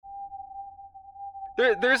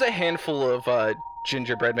There's a handful of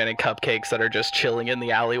gingerbread men and cupcakes that are just chilling in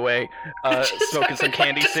the alleyway, smoking some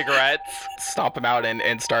candy cigarettes. Stomp them out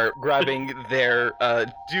and start grabbing their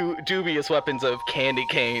dubious weapons of candy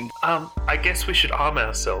canes. I guess we should arm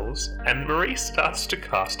ourselves, and Marie starts to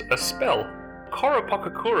cast a spell.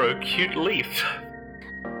 Koropokakuro Cute Leaf.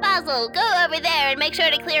 Basil, go over there and make sure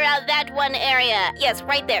to clear out that one area. Yes,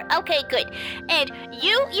 right there. Okay, good. And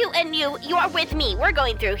you are with me. We're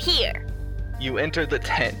going through here. You enter the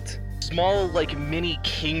tent. Small, like, mini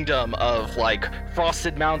kingdom of, like,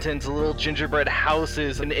 frosted mountains, little gingerbread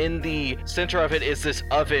houses, and in the center of it is this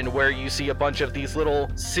oven where you see a bunch of these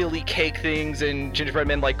little silly cake things and gingerbread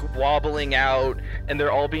men, like, wobbling out, and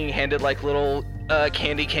they're all being handed, like, little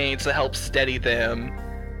candy canes to help steady them.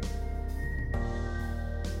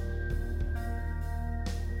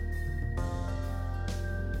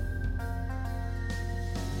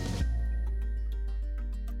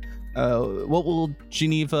 What will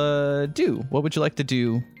Geneva do? What would you like to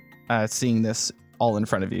do seeing this all in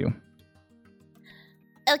front of you?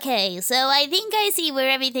 Okay, so I think I see where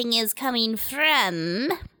everything is coming from.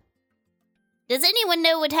 Does anyone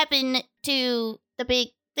know what happened to the big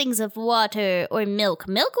things of water or milk?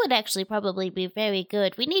 Milk would actually probably be very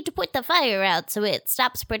good. We need to put the fire out so it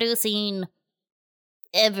stops producing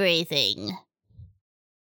everything.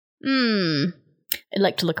 I'd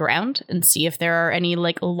like to look around and see if there are any,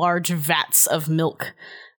 like, large vats of milk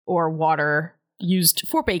or water used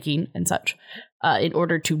for baking and such in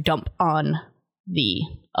order to dump on the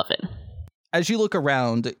oven. As you look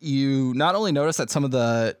around, you not only notice that some of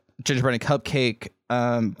the gingerbread and cupcake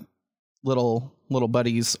little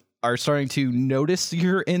buddies are starting to notice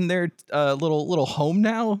you're in their little home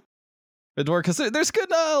now, because there's a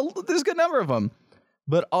good number of them.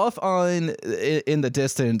 But off in the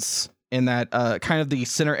distance, in that kind of the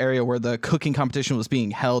center area where the cooking competition was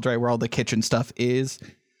being held, right, where all the kitchen stuff is,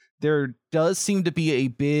 there does seem to be a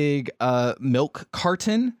big milk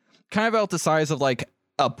carton, kind of about the size of like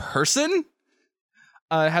a person.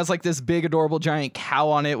 It has like this big adorable giant cow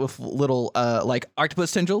on it with little like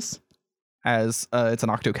octopus tendrils, as it's an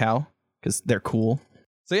octo cow because they're cool.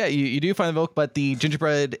 So yeah, you do find the milk, but the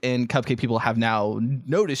gingerbread and cupcake people have now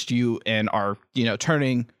noticed you and are,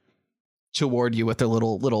 turning toward you with their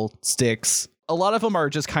little sticks. A lot of them are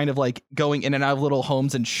just kind of like going in and out of little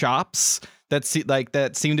homes and shops that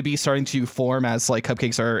seem to be starting to form as like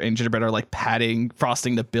cupcakes and gingerbread are like patting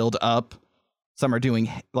frosting to build up. Some are doing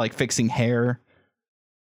like fixing hair,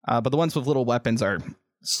 but the ones with little weapons are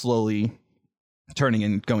slowly turning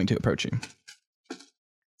and going to approach you.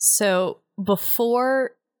 So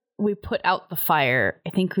before we put out the fire, I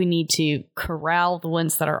think we need to corral the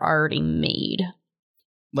ones that are already made.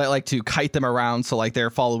 Like to kite them around so like they're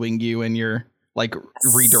following you and you're like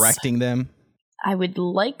redirecting them. I would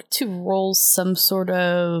like to roll some sort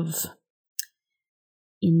of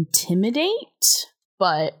intimidate,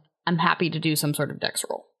 but I'm happy to do some sort of dex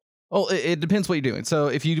roll. Oh, it depends what you're doing. So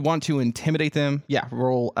if you want to intimidate them, yeah,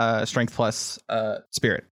 roll strength plus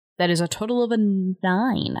spirit. That is a total of a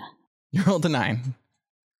 9. You rolled a 9.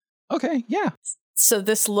 Okay, yeah. So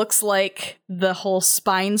this looks like the whole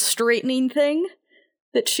spine straightening thing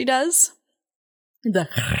that she does.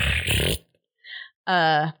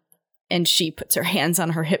 And she puts her hands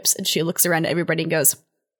on her hips and she looks around at everybody and goes,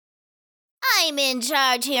 I'm in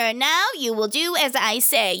charge here now. You will do as I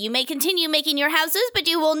say. You may continue making your houses, but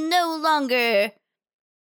you will no longer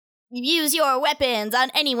use your weapons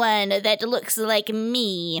on anyone that looks like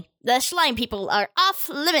me. The slime people are off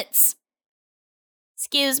limits.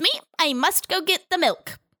 Excuse me, I must go get the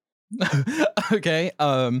milk. Okay,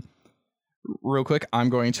 real quick, I'm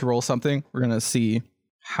going to roll something. We're going to see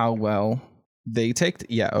how well they take.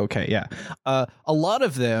 Yeah, okay, yeah. A lot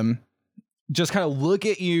of them just kind of look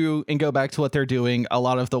at you and go back to what they're doing. A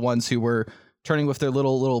lot of the ones who were turning with their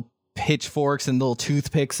little pitchforks and little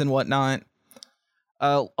toothpicks and whatnot.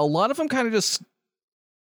 A lot of them kind of just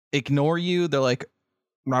ignore you. They're like,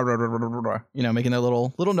 rah, rah, rah, rah, rah, rah, making their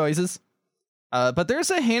little noises. But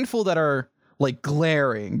there's a handful that are like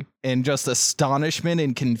glaring in just astonishment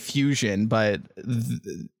and confusion, but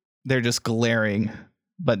they're just glaring,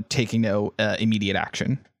 but taking no immediate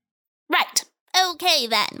action. Right. Okay,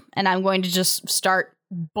 then. And I'm going to just start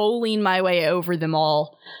bowling my way over them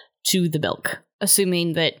all to the milk,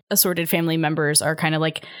 assuming that assorted family members are kind of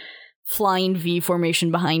like flying V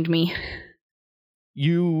formation behind me.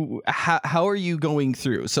 How are you going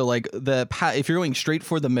through? So like if you're going straight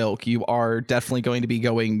for the milk, you are definitely going to be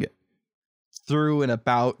going through and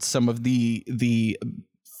about some of the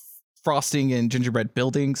frosting and gingerbread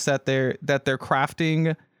buildings that they're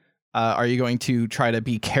crafting. Are you going to try to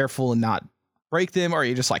be careful and not break them, or are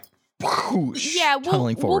you just like whoosh, Yeah,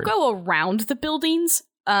 tunneling we'll forward. go around the buildings.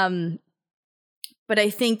 But I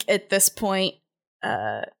think at this point,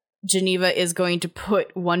 Geneva is going to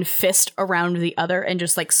put one fist around the other and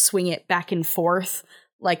just like swing it back and forth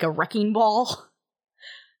like a wrecking ball.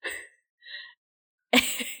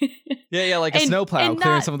 Yeah, like a snowplow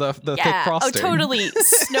clearing some of the thick frosting. Oh, totally.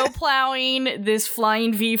 Snow plowing this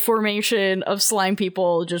flying V formation of slime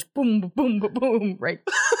people, just boom, boom, boom, boom, right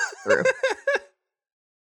through.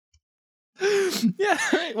 Yeah,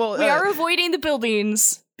 right. Well, we are avoiding the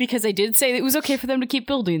buildings because I did say it was okay for them to keep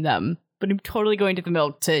building them, but I'm totally going to the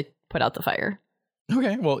milk to put out the fire.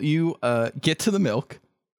 Okay, well, you get to the milk,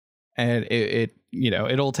 and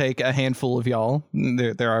it'll take a handful of y'all.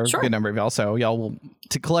 There are a good number of y'all, so y'all will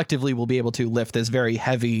collectively will be able to lift this very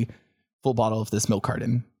heavy full bottle of this milk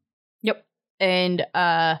carton. Yep, and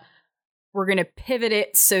we're gonna pivot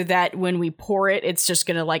it so that when we pour it, it's just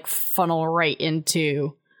gonna like funnel right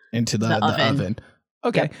into the oven.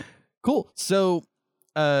 Okay, cool. So,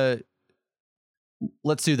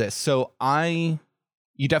 let's do this. So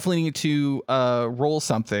you definitely need to roll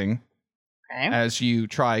something. Okay. As you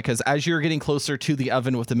try, because as you're getting closer to the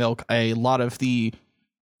oven with the milk, a lot of the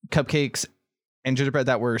cupcakes and gingerbread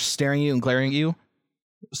that were staring at you and glaring at you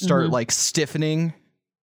start like stiffening,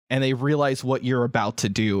 and they realize what you're about to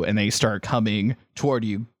do, and they start coming toward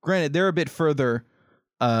you. Granted, they're a bit further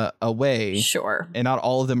away, sure, and not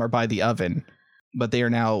all of them are by the oven, but they are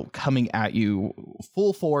now coming at you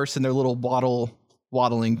full force in their little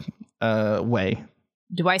waddling way.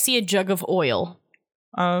 Do I see a jug of oil?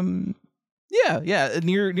 Yeah,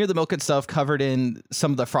 near the milk and stuff, covered in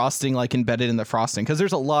some of the frosting, like embedded in the frosting, because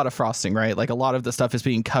there's a lot of frosting, right? Like a lot of the stuff is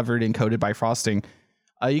being covered and coated by frosting.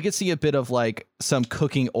 You can see a bit of like some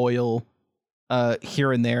cooking oil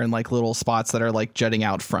here and there in like little spots that are like jutting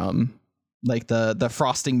out from like the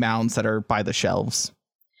frosting mounds that are by the shelves.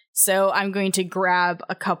 So I'm going to grab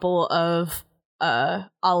a couple of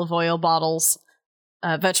olive oil bottles,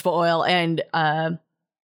 vegetable oil, and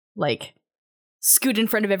like scoot in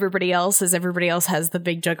front of everybody else as everybody else has the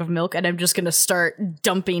big jug of milk, and I'm just going to start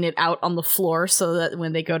dumping it out on the floor so that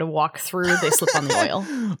when they go to walk through, they slip on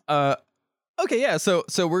the oil. Okay, yeah. So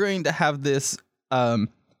we're going to have this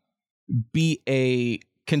be a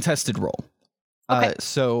contested roll. Okay.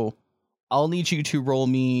 So I'll need you to roll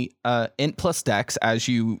me int plus dex as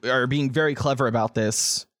you are being very clever about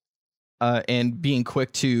this and being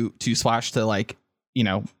quick to splash to like,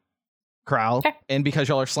 corral. Okay. And because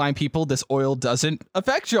y'all are slime people, this oil doesn't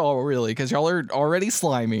affect y'all really because y'all are already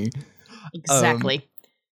slimy. Exactly.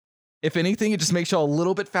 If anything, it just makes y'all a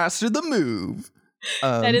little bit faster to move.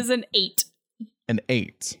 That is an 8. An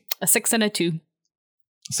 8. A 6 and a 2.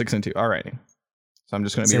 6 and 2. Alrighty. So I'm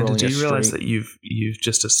just going to be Xander, rolling. do you realize that you've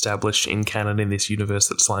just established in canon in this universe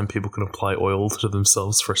that slime people can apply oil to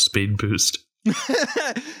themselves for a speed boost?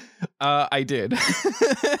 I did.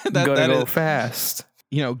 Gotta go fast.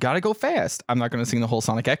 Gotta go fast. I'm not going to sing the whole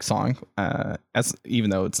Sonic X song, even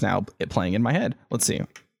though it's now playing in my head. Let's see.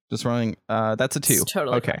 Just running. That's a 2. It's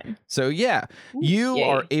totally okay. fine. So yeah, you yay.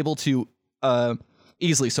 are able to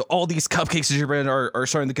easily. So all these cupcakes are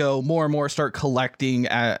starting to go. More and more start collecting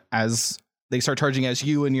as they start charging. As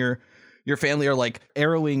you and your family are like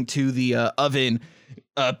arrowing to the oven,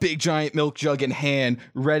 a big giant milk jug in hand,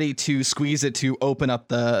 ready to squeeze it to open up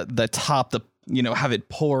the top. Have it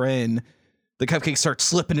pour in. The cupcakes start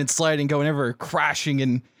slipping and sliding, going ever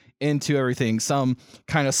crashing into everything. Some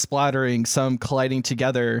kind of splattering, some colliding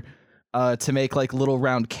together to make like little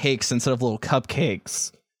round cakes instead of little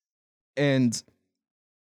cupcakes. And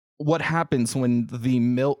what happens when the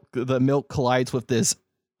milk collides with this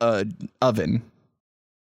oven?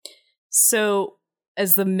 So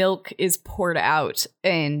as the milk is poured out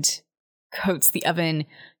and coats the oven,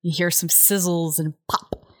 you hear some sizzles and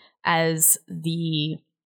pop as the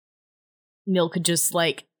milk just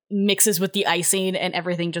like mixes with the icing and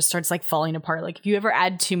everything just starts like falling apart. Like if you ever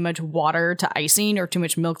add too much water to icing or too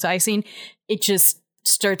much milk to icing, it just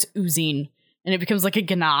starts oozing and it becomes like a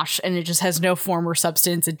ganache and it just has no form or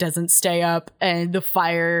substance. It doesn't stay up and the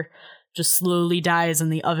fire just slowly dies in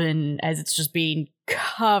the oven as it's just being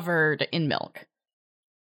covered in milk.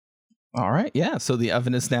 All right. Yeah. So the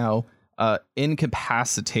oven is now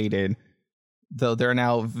incapacitated, though they're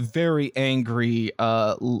now very angry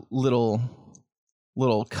little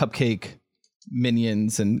cupcake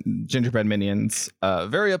minions and gingerbread minions,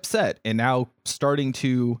 very upset and now starting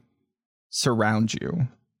to surround you.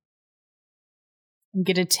 I'm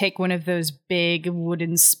going to take one of those big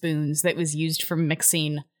wooden spoons that was used for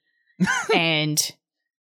mixing and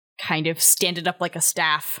kind of stand it up like a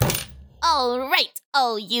staff. All right,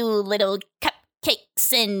 all you little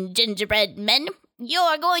cupcakes and gingerbread men.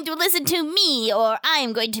 You're going to listen to me, or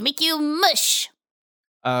I'm going to make you mush.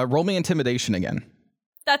 Roll me intimidation again.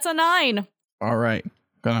 That's a 9. All right.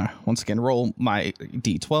 Gonna once again roll my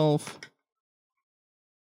d12.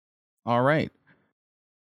 All right.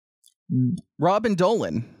 Robin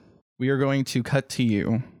Dolan, we are going to cut to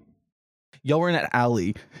you. Y'all were in an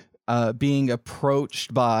alley, being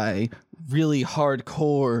approached by really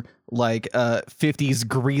hardcore, like 50s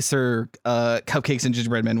greaser cupcakes and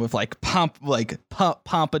gingerbread men with like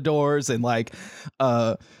pompadours and like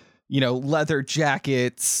leather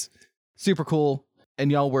jackets. Super cool.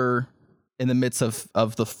 And y'all were in the midst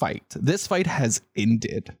of the fight. This fight has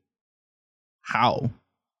ended. How?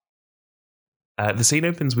 The scene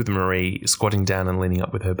opens with Marie squatting down and leaning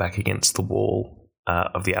up with her back against the wall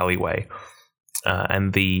of the alleyway.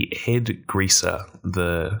 And the head greaser,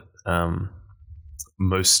 the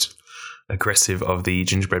most aggressive of the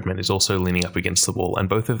gingerbread men, is also leaning up against the wall. And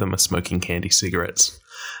both of them are smoking candy cigarettes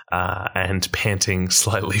and panting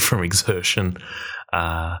slightly from exertion.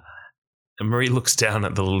 Marie looks down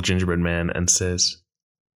at the little gingerbread man and says,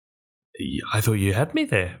 I thought you had me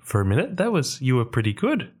there for a minute. You were pretty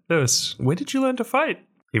good. Where did you learn to fight?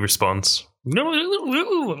 He responds, and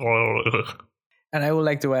I would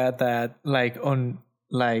like to add that, on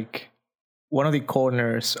one of the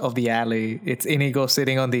corners of the alley, it's Inigo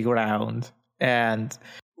sitting on the ground. And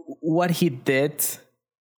what he did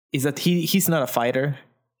is that he's not a fighter.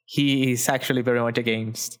 He is actually very much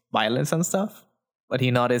against violence and stuff. But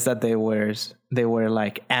he noticed that they were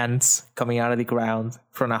like ants coming out of the ground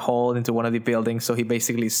from a hole into one of the buildings. So he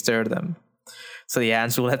basically stirred them. So the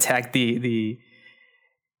ants will attack the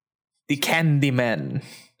candy men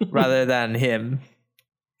rather than him.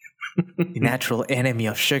 The natural enemy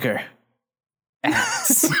of sugar.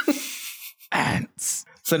 Ants. Ants.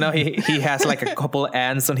 So now he has like a couple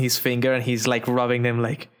ants on his finger and he's like rubbing them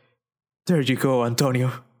like, there you go,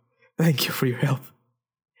 Antonio. Thank you for your help.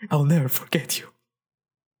 I'll never forget you.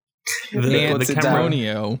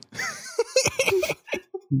 The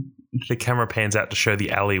camera pans out to show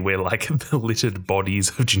the alley where like the littered bodies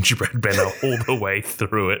of gingerbread men are all the way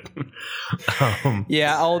through it.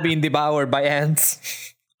 All being devoured by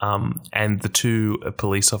ants. And the two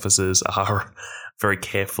police officers are very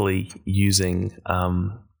carefully using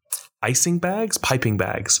piping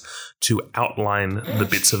bags to outline the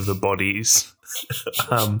bits of the bodies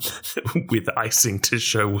with icing to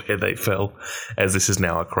show where they fell, as this is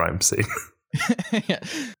now a crime scene.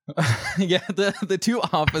 The two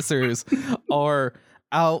officers are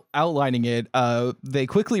outlining it. They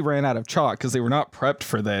quickly ran out of chalk because they were not prepped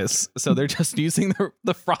for this, so they're just using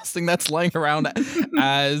the frosting that's lying around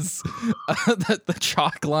as the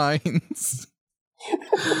chalk lines.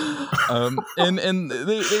 And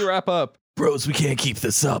they wrap up. Bros, we can't keep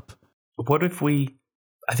this up. What if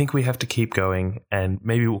I think we have to keep going, and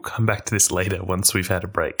maybe we'll come back to this later once we've had a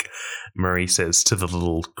break, Marie says to the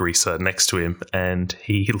little greaser next to him, and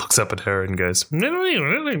he looks up at her and goes, and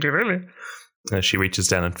she reaches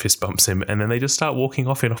down and fist bumps him, and then they just start walking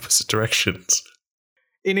off in opposite directions.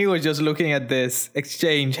 Inigo was just looking at this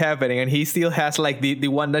exchange happening, and he still has like the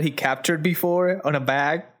one that he captured before on a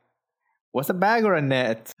bag. Was a bag or a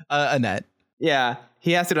net? A net. Yeah,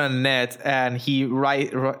 he has it on a net, and he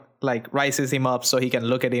rises him up so he can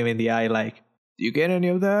look at him in the eye like, do you get any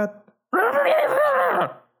of that?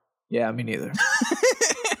 Yeah, me neither.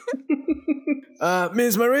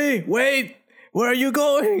 Miss Marie, wait! Where are you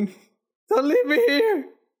going? Don't leave me here!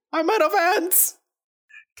 I'm out of ants!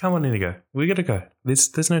 Come on, Inigo. We gotta go.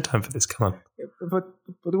 There's no time for this. Come on. But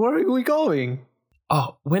where are we going?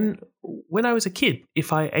 Oh, when I was a kid,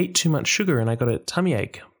 if I ate too much sugar and I got a tummy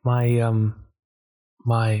ache, my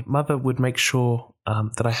mother would make sure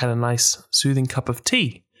that I had a nice soothing cup of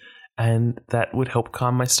tea, and that would help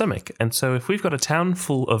calm my stomach. And so if we've got a town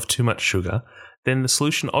full of too much sugar, then the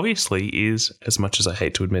solution obviously is, as much as I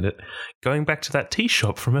hate to admit it, going back to that tea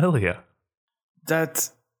shop from earlier. That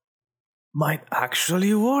might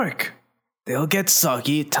actually work. They'll get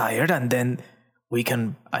soggy, tired, and then we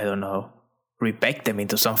can, I don't know, rebake them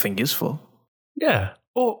into something useful. Yeah,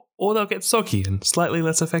 or they'll get soggy and slightly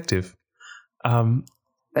less effective. Either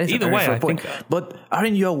way, I think. But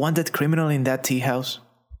aren't you a wanted criminal in that tea house?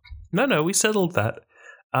 No, we settled that.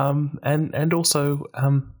 And also,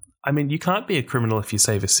 I mean, you can't be a criminal if you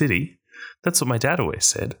save a city. That's what my dad always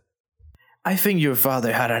said. I think your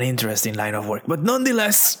father had an interesting line of work, but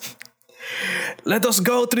nonetheless, let us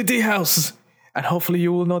go to the tea house, and hopefully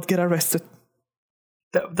you will not get arrested.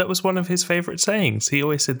 That was one of his favorite sayings. He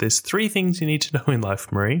always said there's 3 things you need to know in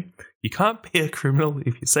life, Marie. You can't be a criminal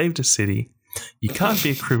if you saved a city. You can't be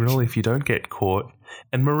a criminal if you don't get caught.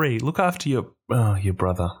 And Marie, look after your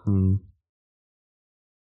brother.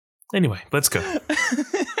 Anyway, let's go.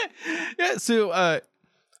 Yeah, so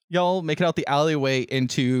y'all make it out the alleyway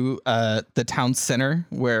into the town center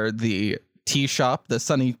where the tea shop, the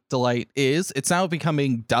Sunny Delight, is. It's now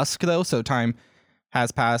becoming dusk, though, so time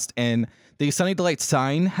has passed, and the Sunny Delight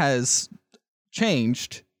sign has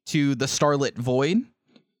changed to the Starlit Void.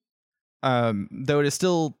 Though it is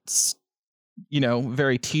still,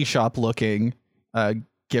 very tea shop looking,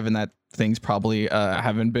 given that things probably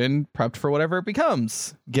haven't been prepped for whatever it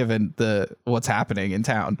becomes, given what's happening in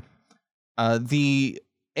town. The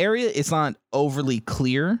area is not overly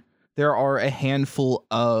clear. There are a handful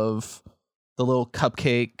of the little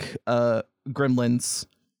cupcake gremlins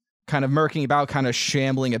kind of murking about, kind of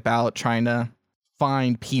shambling about, trying to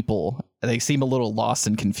find people. They seem a little lost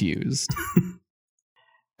and confused.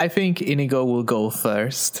 I think Inigo will go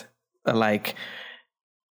first.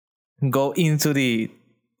 Go into the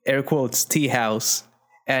air quotes tea house,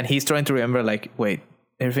 and he's trying to remember, wait,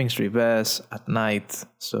 everything's reversed at night,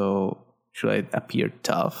 so should I appear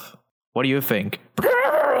tough? What do you think?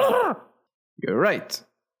 You're right.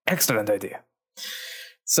 Excellent idea.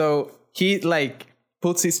 So he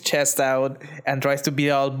puts his chest out and tries to be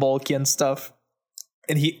all bulky and stuff,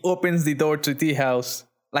 and he opens the door to the tea house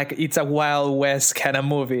like it's a Wild West kind of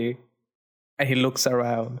movie, and he looks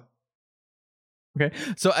around. Okay,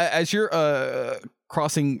 so as you're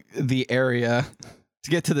crossing the area to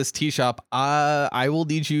get to this tea shop, I will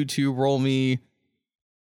need you to roll me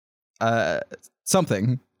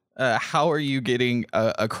something. How are you getting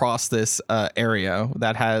across this area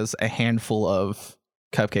that has a handful of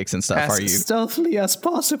cupcakes and stuff? Are you stealthily as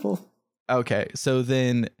possible? Okay, so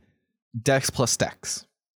then Dex plus Dex.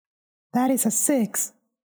 That is a 6.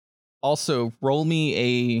 Also, roll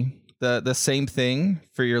me the same thing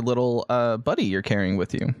for your little buddy you're carrying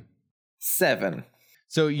with you. 7.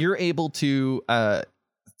 So you're able to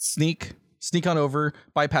sneak on over,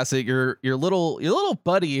 bypass it. Your little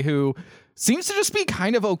buddy, who seems to just be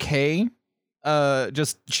kind of okay,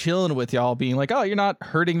 just chilling with y'all, being like, "Oh, you're not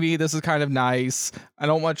hurting me. This is kind of nice. I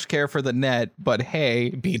don't much care for the net, but hey,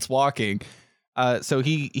 beats walking." So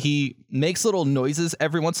he makes little noises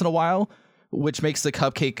every once in a while, which makes the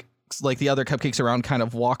cupcake, like the other cupcakes around, kind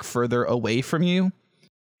of walk further away from you,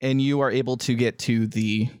 and you are able to get to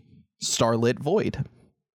the Starlit Void,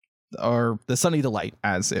 or the Sunny Delight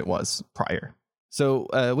as it was prior. So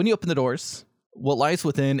when you open the doors, what lies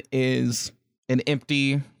within is an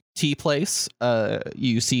empty tea place.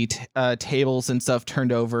 You see tables and stuff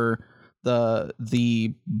turned over.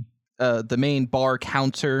 The main bar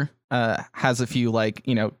counter has a few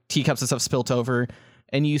teacups and stuff spilt over,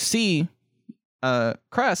 and you see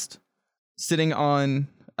Crest sitting on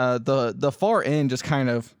the far end, just kind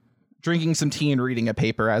of drinking some tea and reading a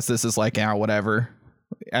paper, as this is whatever,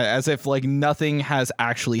 as if nothing has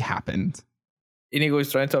actually happened. Inigo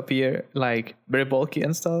is trying to appear very bulky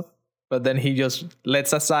and stuff, but then he just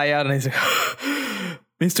lets a sigh out and he's like,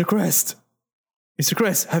 Mr. Crest,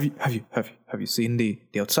 have you seen the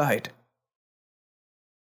outside?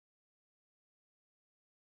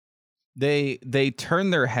 They turn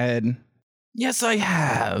their head. Yes, I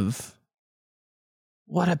have.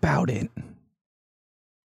 What about it?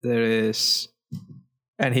 There is,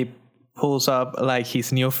 and he pulls up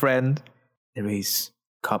his new friend. There is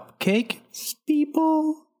cupcakes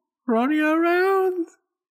people running around.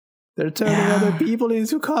 They're turning other people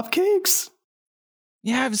into cupcakes.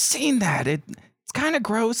 Yeah, I've seen that. It's kind of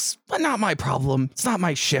gross, but not my problem. It's not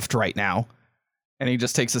my shift right now. And he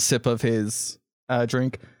just takes a sip of his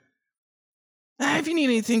drink. If you need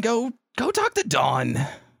anything, go talk to Dawn.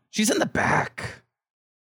 She's in the back.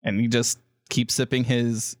 And he just keeps sipping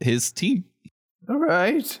his tea. All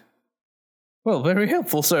right. Well, very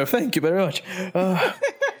helpful, sir. Thank you very much.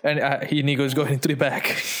 And Inigo's going into the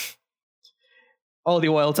back. All the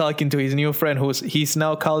while talking to his new friend, he's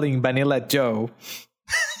now calling Vanilla Joe.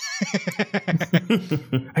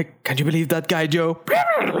 Can you believe that guy, Joe?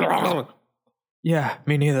 Yeah,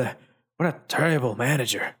 me neither. What a terrible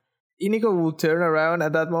manager. Inigo will turn around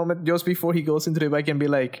at that moment just before he goes into the back and be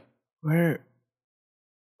like, "Where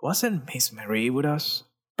wasn't Miss Marie with us?"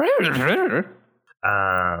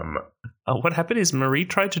 What happened is Marie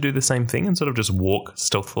tried to do the same thing and sort of just walk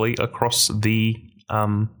stealthily across the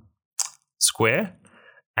square,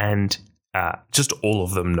 and just all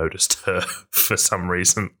of them noticed her for some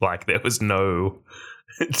reason. There was no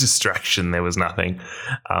distraction, there was nothing.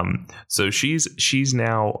 So she's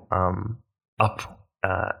now up.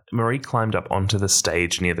 Marie climbed up onto the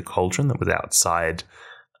stage near the cauldron that was outside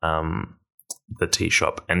the tea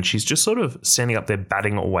shop, and she's just sort of standing up there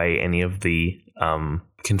batting away any of the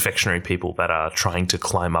confectionery people that are trying to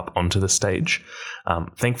climb up onto the stage.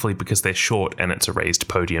 Thankfully, because they're short and it's a raised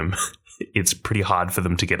podium, it's pretty hard for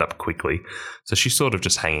them to get up quickly. So she's sort of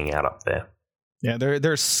just hanging out up there. Yeah,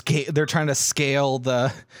 they're trying to scale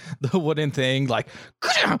the wooden thing, like,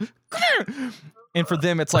 and for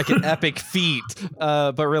them it's like an epic feat,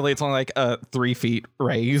 but really it's only like a 3 feet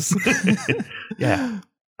raise. Yeah.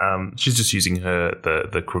 She's just using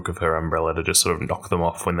the crook of her umbrella to just sort of knock them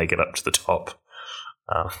off when they get up to the top.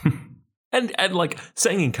 And like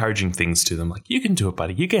saying encouraging things to them, like, you can do it,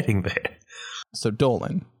 buddy, you're getting there. So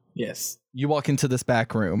Dolan, Yes. you walk into this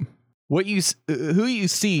back room. Who you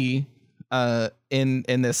see in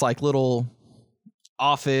this like little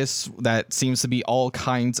office that seems to be all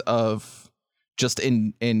kinds of just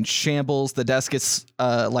in shambles. The desk is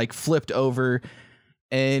like flipped over,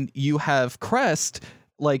 and you have Crest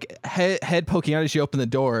like head poking out as you open the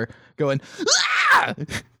door, going, "Ah!"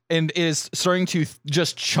 and is starting to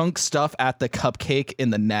just chunk stuff at the cupcake in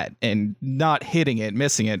the net and not hitting it,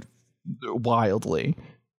 missing it wildly.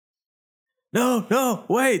 No,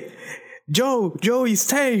 wait. Joey's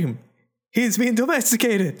tame. He's been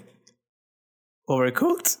domesticated.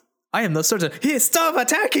 Overcooked? I am not certain. Stop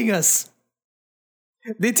attacking us.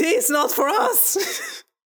 The tea is not for us.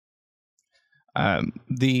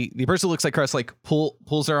 The person who looks like Crest like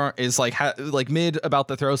pulls her arm, is like like mid about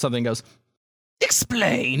to throw something, goes,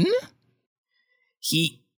 "Explain."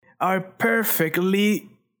 He are perfectly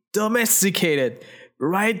domesticated,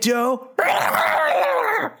 right, Joe?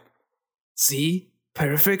 See?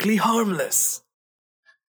 Perfectly harmless.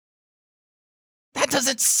 That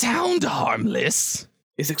doesn't sound harmless.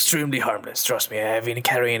 It's extremely harmless, trust me. I've been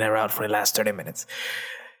carrying it around for the last 30 minutes.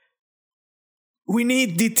 We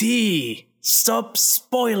need the tea. Stop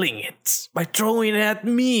spoiling it by throwing it at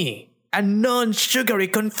me, a non-sugary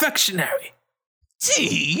confectionery.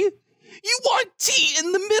 Tea? You want tea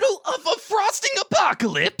in the middle of a frosting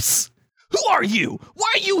apocalypse? Who are you?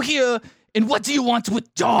 Why are you here? And what do you want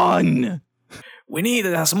with Dawn? We need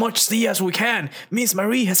as much tea as we can. Miss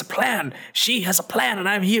Marie has a plan. She has a plan, and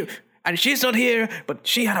I'm here. And she's not here, but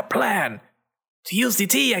she had a plan to use the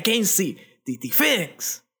tea against the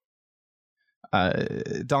things.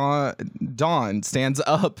 Dawn stands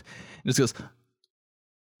up and just goes,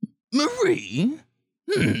 "Marie?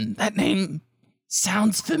 That name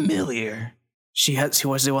sounds familiar." She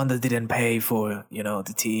was the one that didn't pay for,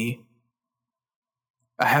 the tea.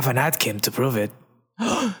 I have an Adkim to prove it.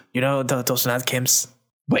 Those Adkims.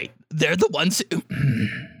 Wait, they're the ones who...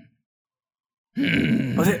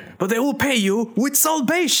 But they will pay you with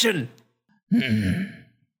salvation.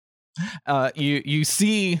 You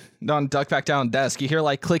see Don duck back down desk. You hear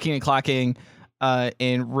like clicking and clacking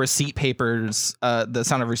in receipt papers, the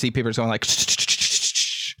sound of receipt papers going like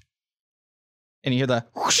and you hear the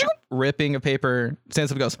ripping of paper.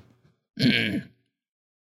 Stands up and goes,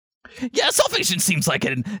 "Yeah, salvation seems like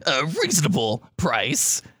a reasonable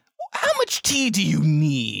price. How much tea do you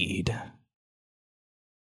need?"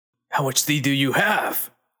 How much tea do you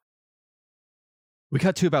have? We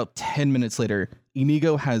cut to about 10 minutes later.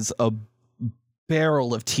 Inigo has a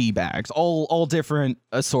barrel of tea bags, all different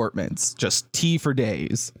assortments, just tea for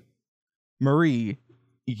days. Marie,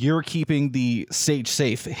 you're keeping the stage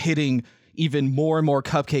safe, hitting even more and more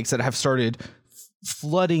cupcakes that have started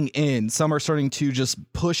flooding in. Some are starting to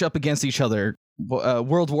just push up against each other.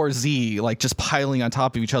 World War Z, like just piling on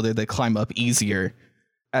top of each other, they climb up easier.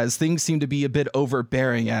 As things seem to be a bit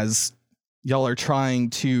overbearing as y'all are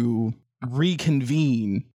trying to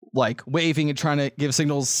reconvene, like waving and trying to give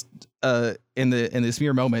signals in this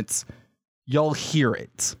mere moments, y'all hear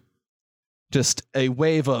it. Just a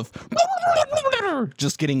wave of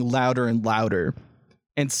just getting louder and louder.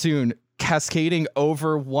 And soon, cascading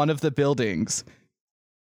over one of the buildings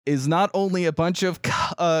is not only a bunch of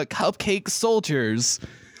cupcake soldiers,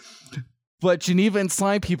 but Geneva and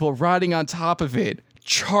slime people riding on top of it,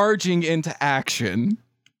 charging into action.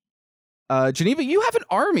 Geneva, you have an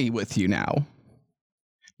army with you now.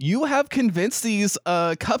 You have convinced these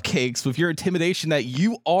cupcakes with your intimidation that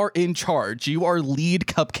you are in charge. You are lead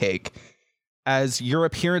cupcake, as your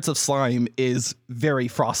appearance of slime is very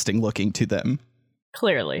frosting looking to them.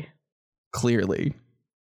 Clearly.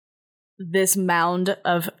 This mound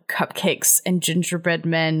of cupcakes and gingerbread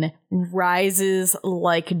men rises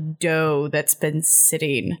like dough that's been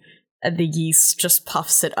sitting. And the yeast just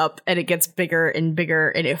puffs it up, and it gets bigger and bigger,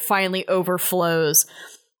 and it finally overflows.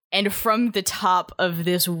 And from the top of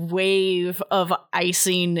this wave of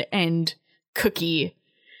icing and cookie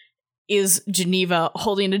is Geneva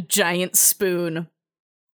holding a giant spoon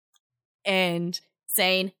and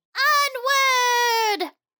saying, Onward!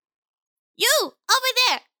 You, over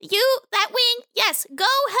there! You, that wing, yes, go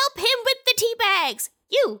help him with the tea bags!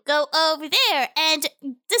 You, go over there and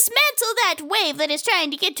dismantle that wave that is trying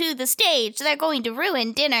to get to the stage. They're going to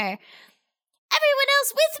ruin dinner. Everyone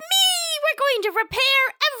else with me! We're going to repair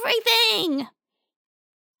everything!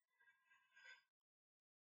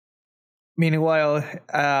 Meanwhile,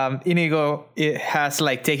 Inigo has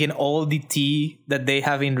taken all the tea that they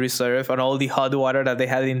have in reserve and all the hot water that they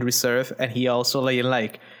had in reserve, and he also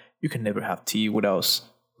you can never have tea without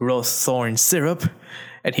rose thorn syrup,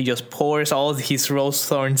 and he just pours all his rose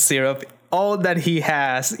thorn syrup, all that he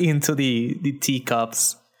has, into the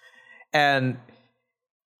teacups, and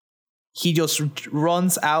he just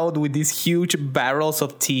runs out with these huge barrels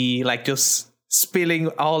of tea, just spilling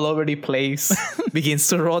all over the place, begins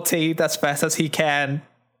to rotate as fast as he can,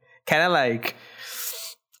 kind of like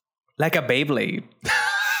a Beyblade.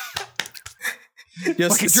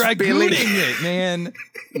 Just dragooning it, man.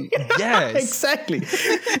 Yes. Exactly.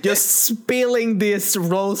 Just spilling this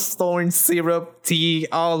rose thorn syrup tea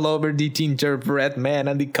all over the gingerbread man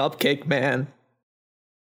and the cupcake man.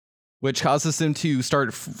 Which causes him to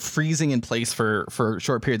start freezing in place for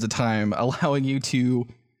short periods of time, allowing you to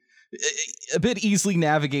a bit easily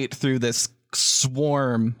navigate through this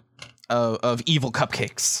swarm of evil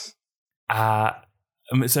cupcakes.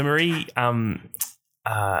 So Marie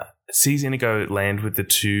sees Inigo land with the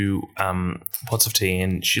two pots of tea,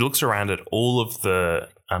 and she looks around at all of the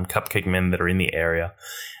cupcake men that are in the area.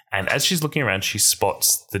 And as she's looking around, she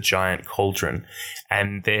spots the giant cauldron,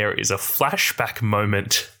 and there is a flashback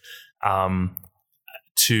moment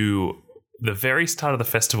to the very start of the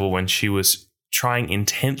festival when she was trying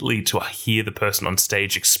intently to hear the person on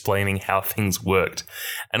stage explaining how things worked,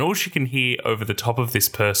 and all she can hear over the top of this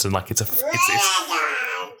person, it's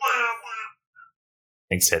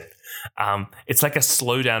thanks, Ted. It's like a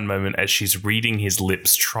slowdown moment as she's reading his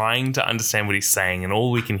lips, trying to understand what he's saying, and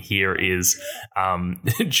all we can hear is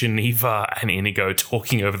Geneva and Inigo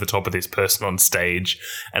talking over the top of this person on stage,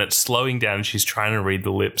 and it's slowing down, and she's trying to read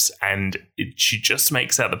the lips, and she just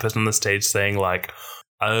makes out the person on the stage saying,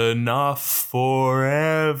 enough for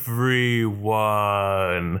everyone.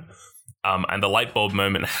 And the light bulb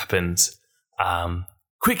moment happens.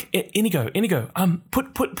 Quick, Inigo,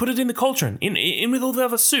 put it in the cauldron, in with all the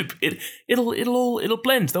other soup. It'll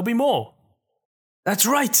blend. There'll be more. That's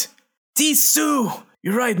right. Tea stew.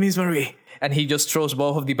 You're right, Miss Marie. And he just throws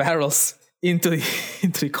both of the barrels into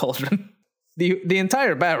the cauldron. The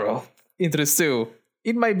entire barrel into the stew.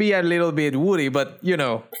 It might be a little bit woody, but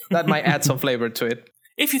that might add some flavor to it.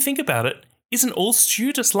 If you think about it, isn't all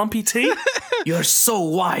stew just lumpy tea? You're so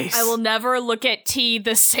wise. I will never look at tea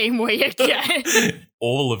the same way again.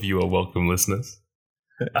 All of you are welcome, listeners.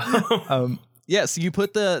 So you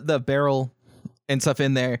put the barrel and stuff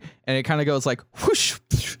in there, and it kind of goes whoosh,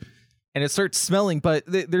 and it starts smelling, but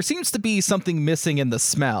there seems to be something missing in the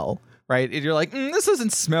smell, right? And you're this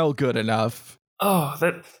doesn't smell good enough. Oh,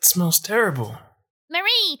 that smells terrible.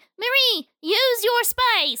 Marie, use your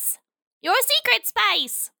spice! Your secret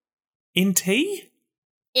spice! In tea?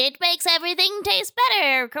 It makes everything taste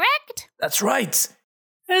better, correct? That's right.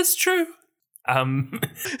 That's true.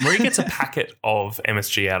 Marie gets a packet of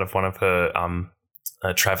MSG out of one of her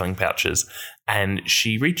traveling pouches, and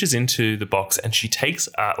she reaches into the box and she takes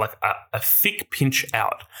a thick pinch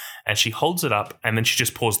out, and she holds it up, and then she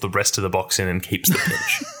just pours the rest of the box in and keeps the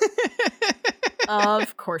pinch.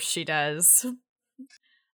 Of course she does.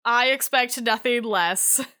 I expect nothing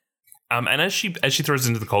less. And as she throws it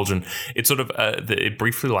into the cauldron, it sort of it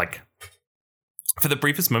briefly for the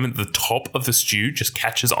briefest moment, the top of the stew just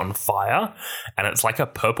catches on fire, and it's like a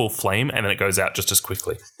purple flame, and then it goes out just as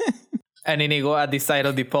quickly. And Inigo at the side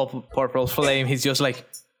of the purple flame, he's just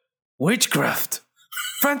witchcraft,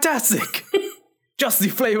 fantastic, just the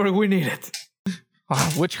flavor we needed.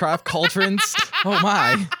 Oh, witchcraft cauldrons. Oh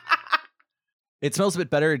my! It smells a bit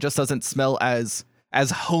better. It just doesn't smell as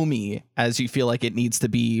homey as you feel like it needs to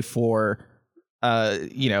be for,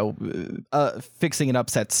 fixing an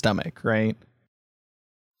upset stomach, right?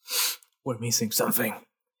 We're missing something.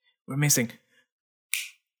 We're missing.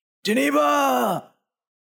 Geneva!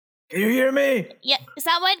 Can you hear me? Yeah,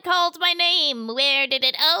 someone called my name. Where did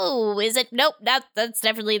it? Oh, is it? Nope, that's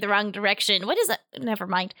definitely the wrong direction. What is it? Never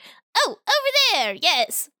mind. Oh, over there,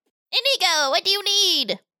 yes. Inigo, what do you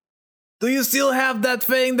need? Do you still have that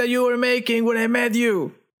thing that you were making when I met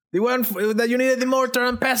you? The one that you needed the mortar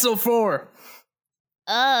and pestle for?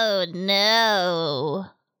 Oh, no.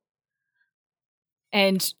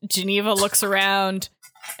 And Geneva looks around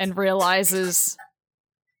and realizes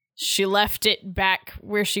she left it back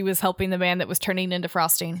where she was helping the man that was turning into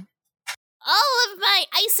frosting.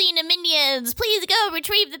 I Icing and minions, please go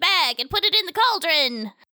retrieve the bag and put it in the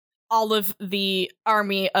cauldron. All of the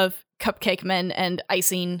army of cupcake men and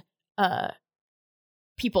icing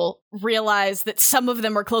people realize that some of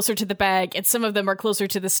them are closer to the bag and some of them are closer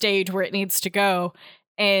to the stage where it needs to go,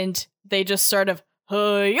 and they just sort of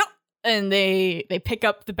and they pick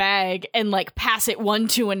up the bag and like pass it one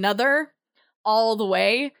to another all the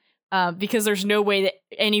way, because there's no way that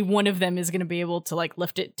any one of them is going to be able to like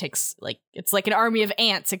lift it. It takes like, it's like an army of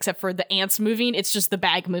ants, except for the ants moving, it's just the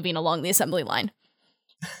bag moving along the assembly line.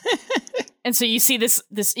 And so you see this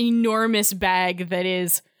enormous bag that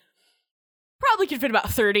is probably could fit about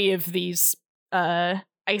 30 of these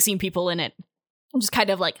icing people in it. And just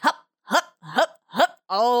kind of like hup, hup, hup, hup,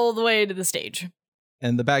 all the way to the stage.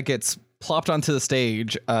 And the bag gets plopped onto the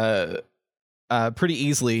stage pretty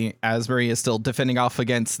easily, as Marie is still defending off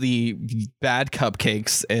against the bad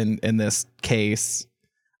cupcakes in this case.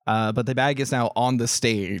 But the bag is now on the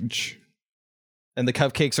stage. And the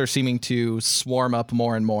cupcakes are seeming to swarm up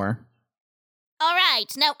more and more. All right,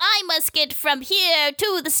 now I must get from here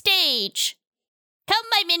to the stage. Come,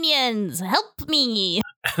 my minions, help me.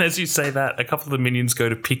 And as you say that, a couple of the minions go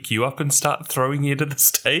to pick you up and start throwing you to the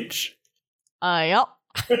stage. Yep.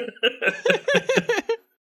 Have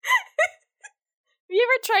you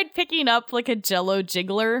ever tried picking up like a Jell-O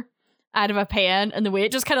jiggler out of a pan, and the way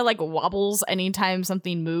it just kind of like wobbles anytime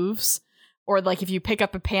something moves? Or like if you pick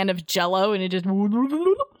up a pan of Jell-O and it just...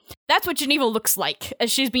 That's what Geneva looks like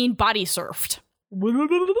as she's being body surfed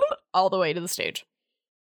all the way to the stage.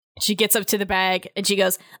 She gets up to the bag and she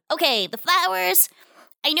goes, Okay, the flowers.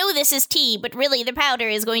 I know this is tea, but really the powder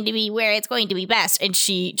is going to be where it's going to be best. and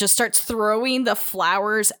she just starts throwing the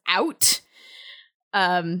flowers out,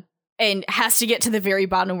 and has to get to the very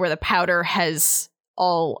bottom where the powder has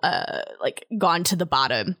all like gone to the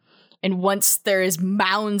bottom. And once there is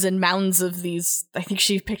mounds and mounds of these, I think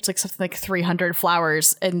she picked like something like 300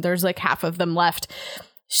 flowers, and there's like half of them left.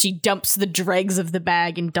 She dumps the dregs of the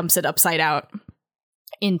bag and dumps it upside out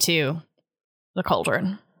into the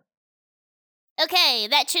cauldron. Okay,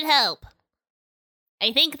 that should help.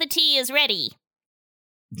 I think the tea is ready.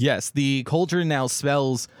 Yes, the cauldron now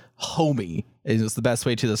smells homey, is the best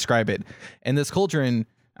way to describe it. And this cauldron,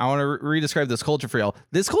 I want to re-describe this cauldron for y'all.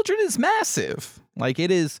 This cauldron is massive. Like, it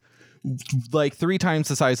is like 3 times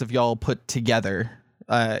the size of y'all put together.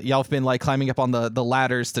 Y'all have been like climbing up on the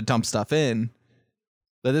ladders to dump stuff in.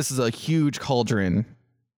 But this is a huge cauldron.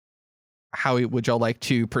 How would y'all like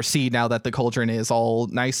to proceed now that the cauldron is all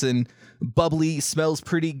nice and bubbly, smells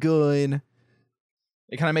pretty good?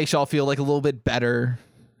 It kind of makes y'all feel like a little bit better.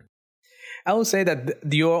 I would say that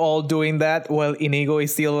you're all doing that while Inigo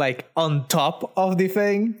is still like on top of the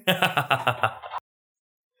thing. Hold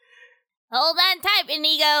on tight,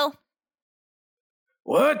 Inigo.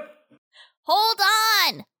 What? Hold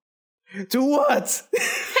on. To what?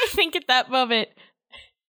 I think at that moment,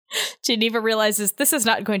 Geneva realizes this is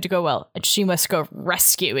not going to go well, and she must go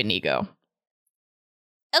rescue Inigo.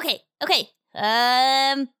 Okay. Up.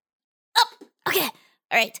 Okay. All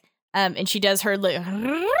right. And she does her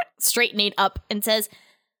straightening up and says,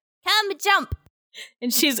 Come jump.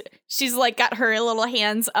 and she's like got her little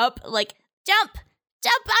hands up, like, Jump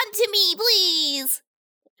onto me, please.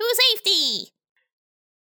 To safety.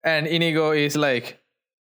 And Inigo is like,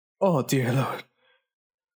 oh dear Lord.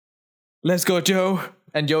 Let's go, Joe.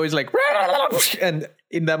 And Joe is like, and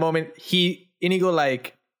in that moment, Inigo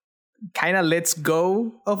like kind of lets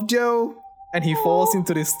go of Joe, and he falls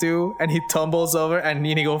into the stew, and he tumbles over, and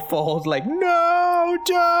Inigo falls like, no,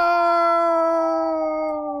 Joe!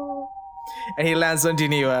 And he lands on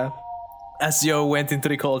Geneva as Joe went into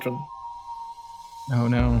the cauldron. Oh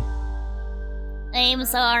no. I'm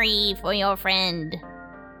sorry for your friend.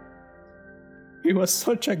 He was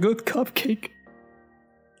such a good cupcake.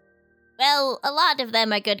 Well, a lot of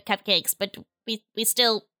them are good cupcakes, but we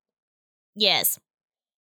still... Yes.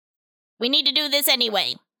 We need to do this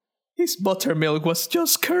anyway. His buttermilk was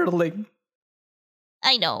just curdling.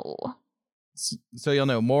 I know. So you'll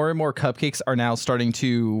know more and more cupcakes are now starting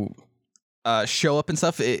to show up and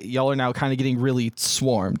stuff. Y'all are now kind of getting really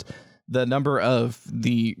swarmed. The number of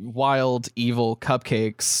the wild, evil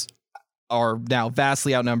cupcakes are now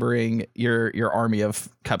vastly outnumbering your army of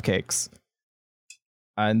cupcakes.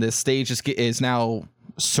 And this stage is now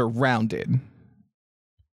surrounded.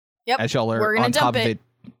 Yep. As y'all We're are gonna on top dump of it.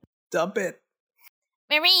 Dump it.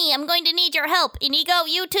 Marie, I'm going to need your help. Inigo,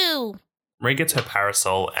 you too. Marie gets her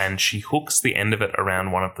parasol and she hooks the end of it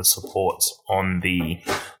around one of the supports on the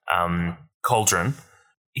cauldron.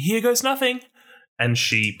 Here goes nothing. And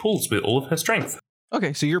she pulls with all of her strength.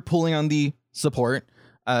 Okay, so you're pulling on the support.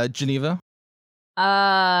 Geneva?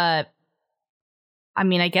 I I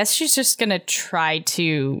mean, I guess she's just gonna try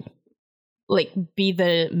to, like, be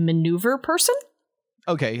the maneuver person.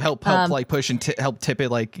 Okay, help, like push and help tip it,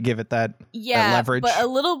 like give it that leverage. But a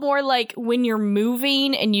little more like when you're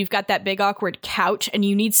moving and you've got that big awkward couch and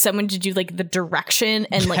you need someone to do like the direction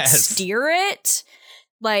and like steer it,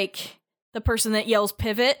 like the person that yells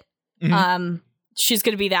pivot. Mm-hmm. She's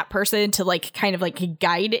gonna be that person to like kind of like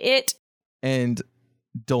guide it. And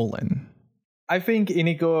Dolan, I think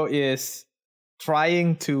Inigo is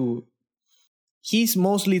he's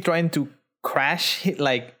mostly trying to crash it,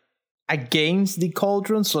 like against the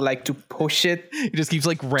cauldron, so like to push it. He just keeps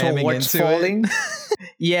like ramming towards into falling. it.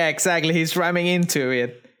 Yeah, exactly. He's ramming into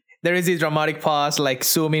it. There is this dramatic pause, like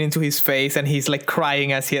zooming into his face, and he's like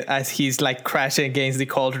crying as he's like crashing against the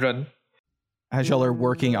cauldron. As y'all are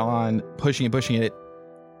working on pushing it,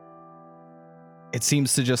 it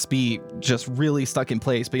seems to just be really stuck in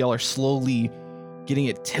place, but y'all are slowly getting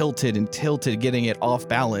it tilted, getting it off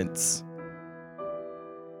balance.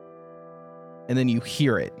 And then you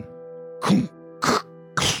hear it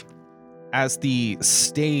as the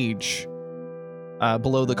stage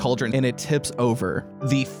below the cauldron, and it tips over.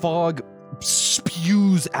 The fog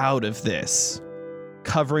spews out of this,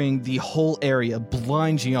 covering the whole area,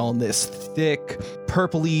 blinding y'all in this thick,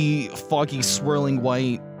 purpley, foggy, swirling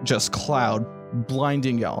white just cloud,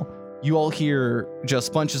 blinding y'all. You all hear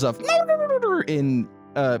just bunches of in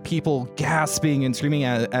people gasping and screaming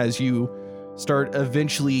as you start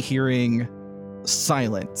eventually hearing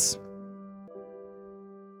silence.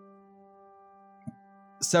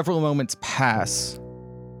 Several moments pass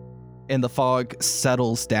and the fog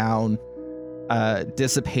settles down,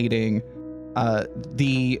 dissipating.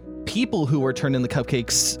 The people who were turned into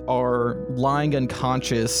cupcakes are lying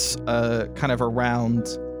unconscious, kind of around,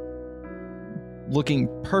 looking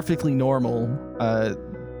perfectly normal.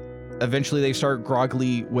 Eventually they start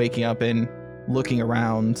groggily waking up and looking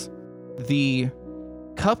around. The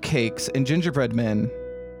cupcakes and gingerbread men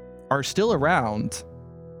are still around.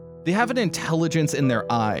 They have an intelligence in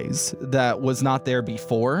their eyes that was not there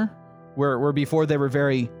before, where before they were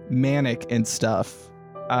very manic and stuff.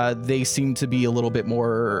 They seem to be a little bit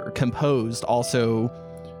more composed, also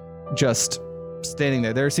just standing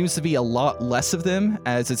there. There seems to be a lot less of them,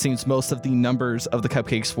 as it seems most of the numbers of the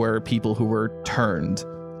cupcakes were people who were turned.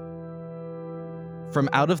 From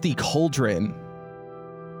out of the cauldron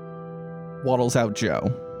waddles out Joe,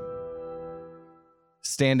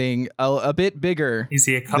 standing a bit bigger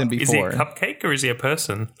than before. Is he a cupcake or is he a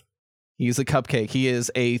person? He's a cupcake. He is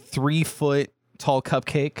a 3-foot tall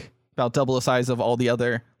cupcake, about double the size of all the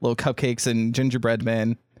other little cupcakes and gingerbread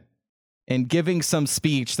men, and giving some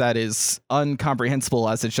speech that is incomprehensible,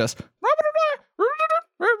 as it's just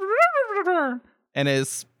and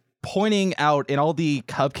is pointing out, and all the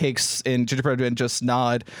cupcakes and gingerbread men just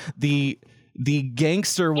nod. The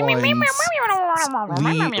gangster ones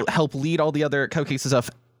help lead all the other cupcakes and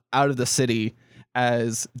stuff out of the city,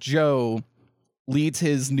 as Joe leads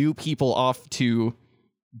his new people off to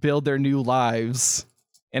build their new lives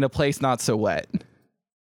in a place not so wet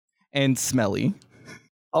and smelly.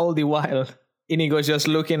 All the while, Inigo's just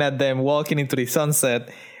looking at them walking into the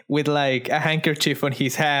sunset with like a handkerchief on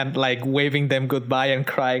his hand, like waving them goodbye and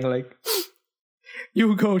crying like,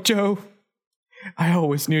 "You go, Joe. I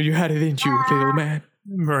always knew you had it in you, little man."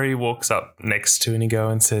 Marie walks up next to Inigo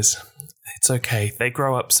and says, "It's okay. They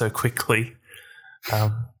grow up so quickly."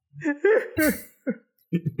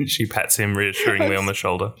 She pats him reassuringly on the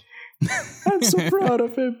shoulder. I'm so proud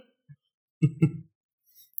of him.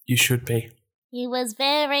 You should be. He was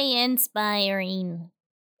very inspiring.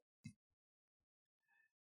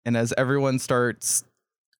 And as everyone starts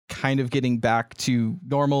kind of getting back to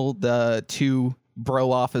normal, the 2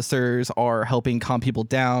 bro officers are helping calm people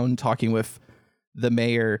down, talking with the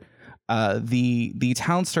mayor. The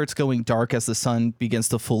town starts going dark as the sun begins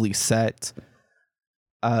to fully set.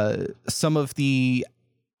 Some of the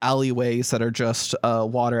alleyways that are just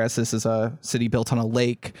water, as this is a city built on a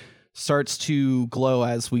lake, starts to glow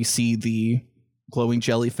as we see the glowing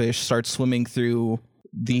jellyfish start swimming through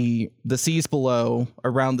the seas below,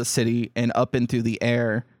 around the city, and up into the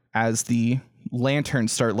air as the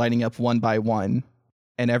lanterns start lighting up one by one,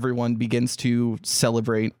 and everyone begins to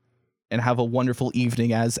celebrate and have a wonderful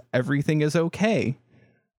evening as everything is okay.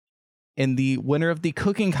 And the winner of the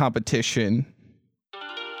cooking competition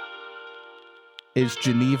is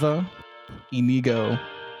Geneva, Inigo,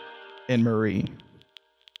 and Marie.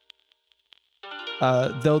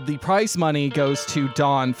 Though the prize money goes to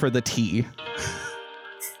Dawn for the tea.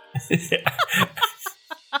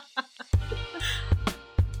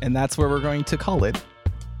 And that's where we're going to call it.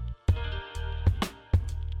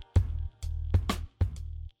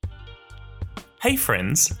 Hey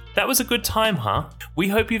friends, that was a good time, huh? We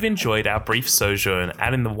hope you've enjoyed our brief sojourn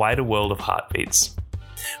out in the wider world of Heartbeats.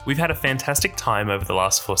 We've had a fantastic time over the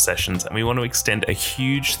last 4 sessions, and we want to extend a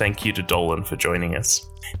huge thank you to Dolan for joining us.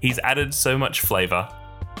 He's added so much flavour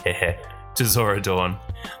to Zora Dawn.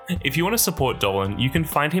 If you want to support Dolan, you can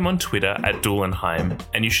find him on Twitter at Dolanheim,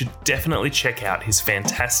 and you should definitely check out his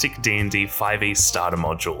fantastic D&D 5e starter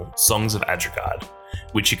module, Songs of Adrigard,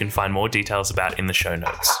 which you can find more details about in the show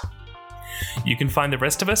notes. You can find the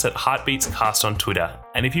rest of us at HeartbeatsCast on Twitter,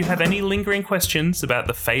 and if you have any lingering questions about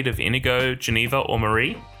the fate of Inigo, Geneva, or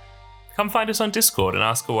Marie, come find us on Discord and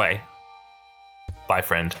ask away. Bye,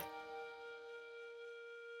 friend.